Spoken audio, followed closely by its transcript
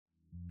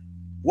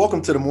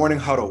Welcome to the Morning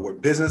Huddle, where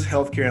business,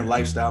 healthcare, and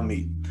lifestyle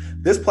meet.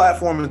 This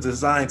platform is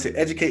designed to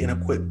educate and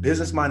equip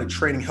business-minded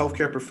training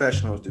healthcare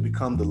professionals to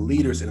become the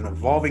leaders in an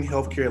evolving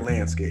healthcare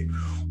landscape.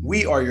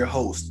 We are your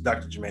hosts,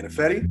 Dr. Jamine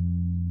Ifedi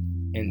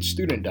and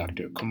student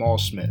Dr. Kamal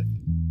Smith.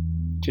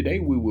 Today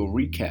we will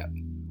recap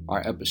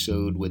our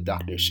episode with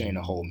Dr.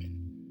 Shana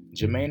Holman.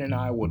 Jamine and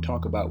I will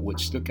talk about what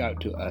stuck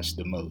out to us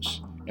the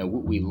most and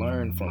what we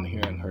learned from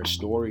hearing her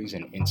stories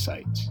and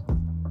insights.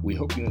 We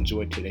hope you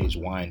enjoyed today's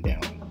wind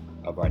down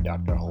of our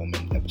Dr.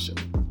 Holman episode.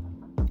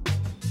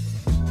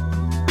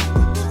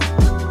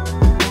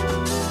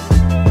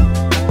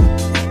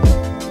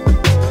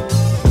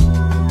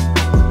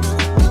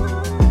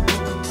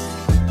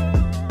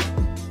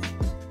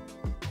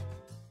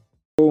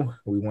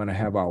 We want to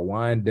have our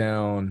wind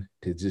down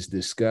to just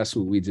discuss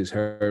what we just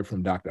heard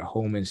from Dr.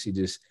 Holman. She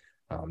just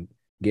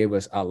gave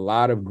us a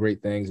lot of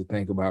great things to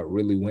think about,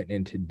 really went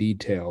into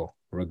detail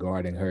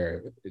regarding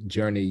her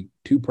journey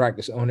to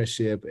practice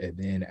ownership, and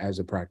then as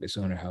a practice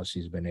owner, how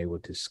she's been able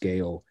to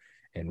scale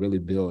and really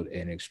build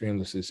an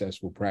extremely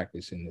successful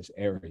practice in this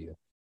area.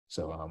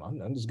 So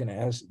I'm just going to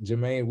ask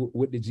Jamine,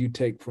 what did you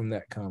take from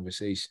that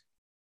conversation?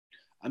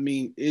 I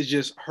mean, it's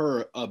just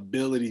her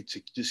ability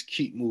to just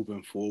keep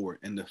moving forward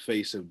in the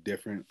face of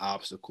different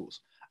obstacles.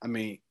 I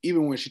mean,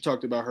 even when she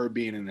talked about her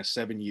being in a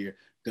 7-year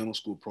dental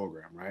school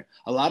program, right?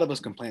 A lot of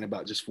us complain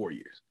about just 4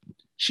 years.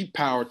 She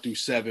powered through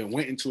 7,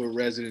 went into a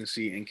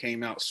residency and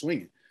came out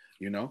swinging,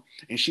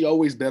 and she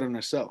always bet on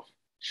herself.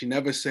 She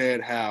never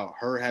said how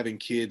her having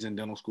kids in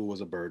dental school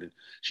was a burden.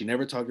 She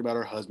never talked about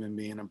her husband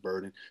being a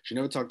burden. She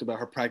never talked about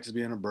her practice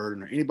being a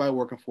burden or anybody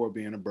working for her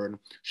being a burden.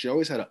 She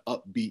always had an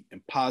upbeat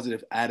and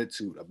positive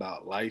attitude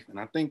about life. And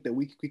I think that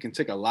we can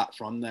take a lot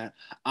from that.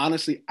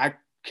 Honestly, I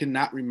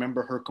cannot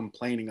remember her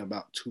complaining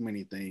about too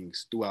many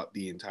things throughout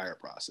the entire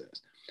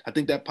process. I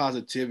think that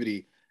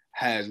positivity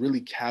has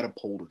really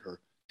catapulted her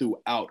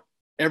throughout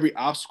every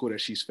obstacle that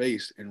she's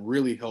faced and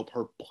really helped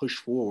her push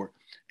forward.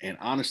 And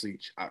honestly,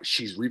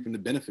 she's reaping the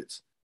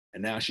benefits.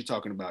 And now she's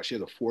talking about she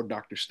has a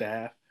 4-doctor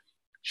staff.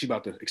 She's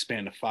about to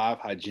expand to 5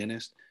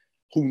 hygienists.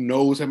 Who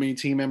knows how many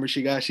team members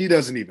she got? She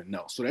doesn't even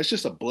know. So that's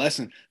just a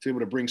blessing to be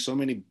able to bring so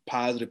many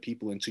positive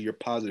people into your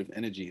positive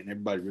energy and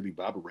everybody really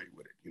vibrate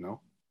with it,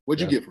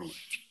 What'd you get from it?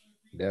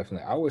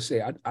 Definitely. I would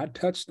say I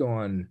touched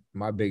on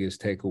my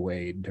biggest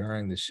takeaway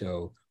during the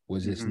show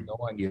was just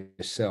knowing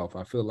yourself.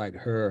 I feel like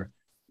her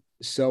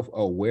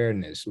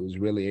self-awareness was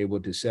really able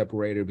to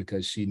separate her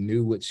because she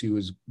knew what she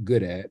was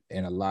good at,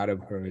 and a lot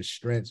of her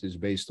strengths is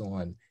based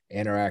on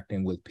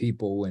interacting with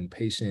people and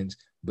patients,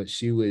 but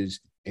she was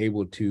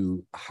able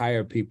to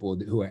hire people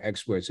who are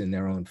experts in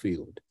their own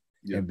field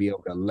and be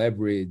able to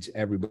leverage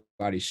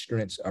everybody's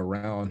strengths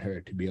around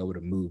her to be able to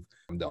move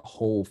the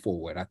whole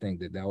forward. I think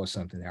that was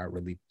something that I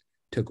really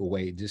took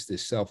away, just the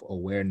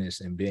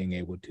self-awareness and being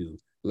able to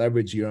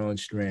leverage your own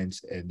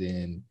strengths, and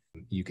then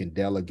you can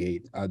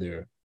delegate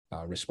other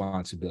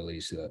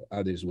responsibilities to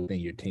others within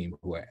your team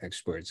who are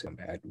experts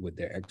at what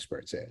they're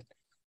experts at.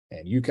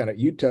 And you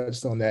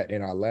touched on that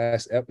in our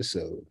last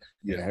episode.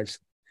 Yeah.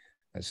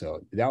 And so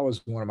that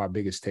was one of my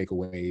biggest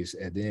takeaways.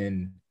 And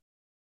then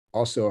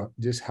also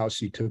just how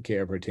she took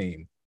care of her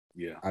team.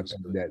 Yeah. I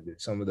think that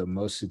some of the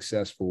most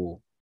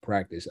successful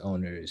practice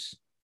owners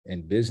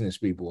and business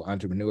people,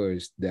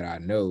 entrepreneurs that I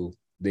know,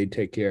 they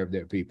take care of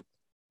their people.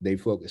 They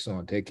focus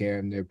on take care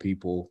of their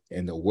people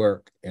and the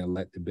work and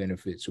let the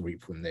benefits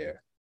reap from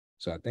there.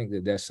 So I think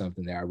that that's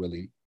something that I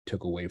really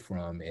took away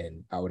from,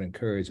 and I would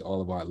encourage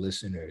all of our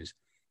listeners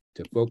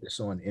to focus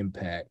on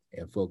impact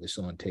and focus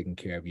on taking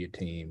care of your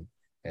team,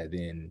 and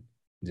then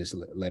just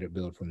let it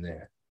build from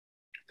there.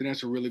 I think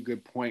that's a really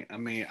good point. I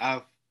mean,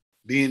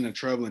 being a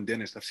traveling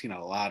dentist, I've seen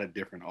a lot of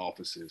different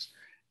offices,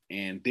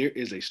 and there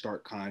is a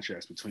stark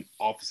contrast between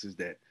offices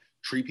that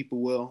treat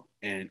people well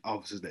and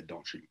offices that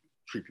don't treat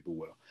people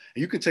well.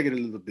 And you can take it a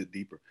little bit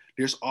deeper.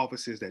 There's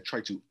offices that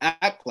try to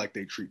act like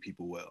they treat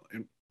people well,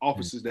 and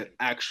offices that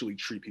actually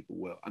treat people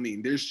well. I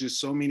mean, there's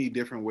just so many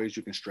different ways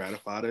you can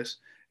stratify this.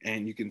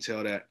 And you can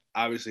tell that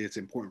obviously it's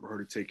important for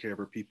her to take care of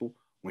her people.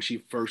 When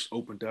she first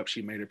opened up,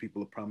 she made her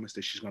people a promise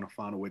that she's going to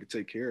find a way to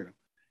take care of them.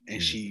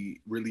 And she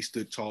really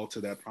stood tall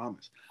to that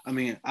promise. I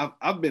mean,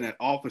 I've been at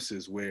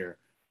offices where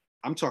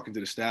I'm talking to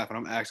the staff and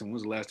I'm asking,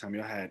 when's the last time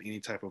y'all had any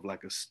type of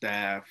like a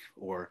staff,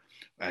 or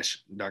as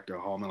Dr.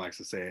 Holman likes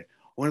to say,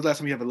 when's the last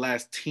time you have a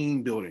last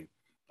team building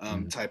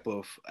type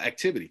of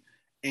activity?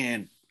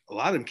 And a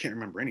lot of them can't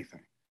remember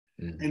anything.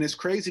 And it's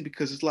crazy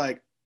because it's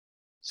like,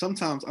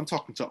 sometimes I'm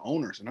talking to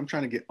owners and I'm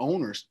trying to get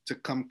owners to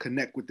come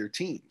connect with their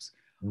teams,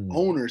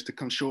 owners to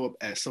come show up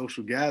at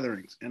social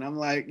gatherings. And I'm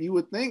like, you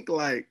would think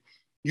like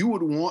you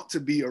would want to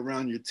be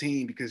around your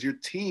team because your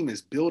team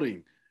is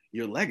building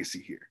your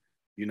legacy here.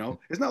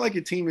 It's not like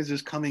your team is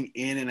just coming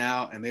in and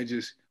out and they're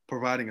just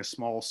providing a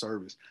small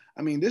service.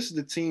 I mean, this is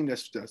the team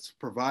that's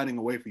providing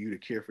a way for you to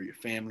care for your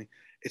family.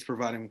 It's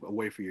providing a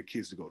way for your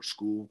kids to go to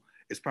school.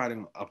 It's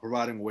providing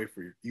a way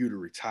for you to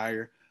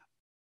retire.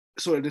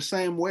 So in the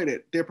same way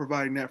that they're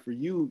providing that for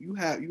you, you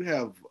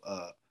have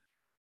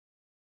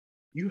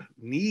you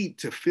need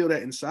to feel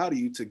that inside of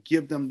you to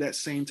give them that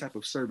same type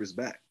of service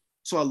back.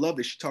 So I love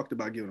that she talked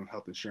about giving them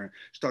health insurance.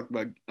 She talked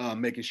about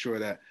making sure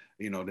that,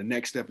 the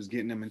next step is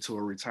getting them into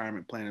a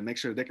retirement plan and make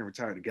sure they can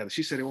retire together.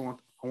 She said, I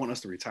want us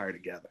to retire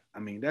together. I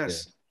mean,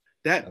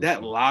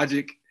 that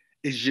logic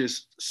is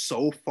just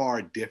so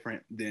far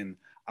different than,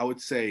 I would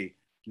say,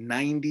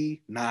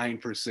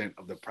 99%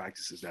 of the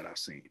practices that I've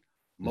seen.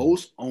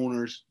 Most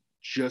owners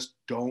just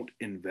don't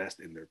invest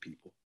in their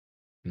people,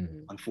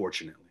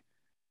 unfortunately.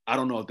 I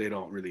don't know if they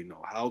don't really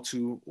know how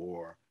to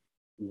or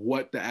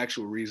what the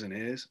actual reason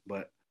is,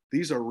 but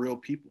these are real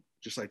people,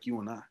 just like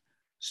you and I.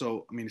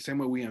 So, I mean, the same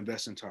way we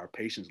invest into our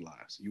patients'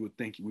 lives, you would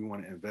think we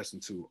want to invest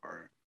into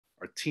our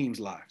team's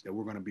lives that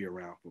we're going to be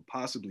around for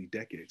possibly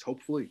decades,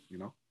 hopefully,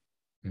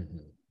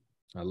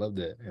 I love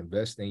that.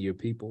 Invest in your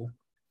people,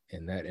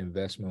 and that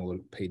investment will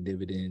pay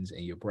dividends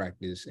in your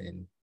practice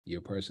and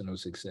your personal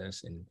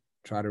success, and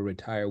try to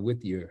retire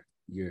with your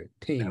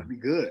team. That'd be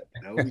good.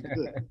 That'll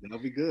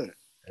be good.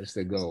 That's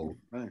the goal.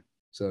 Right.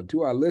 So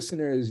to our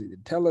listeners,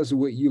 tell us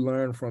what you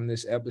learned from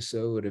this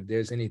episode. If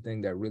there's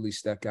anything that really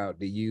stuck out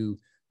to you,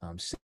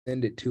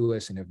 send it to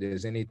us. And if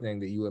there's anything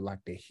that you would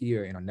like to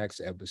hear in our next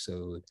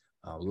episode,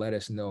 let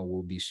us know.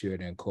 We'll be sure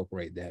to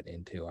incorporate that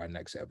into our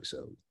next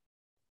episode.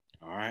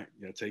 All right.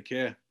 Yeah, take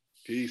care.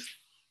 Peace.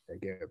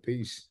 Take care.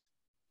 Peace.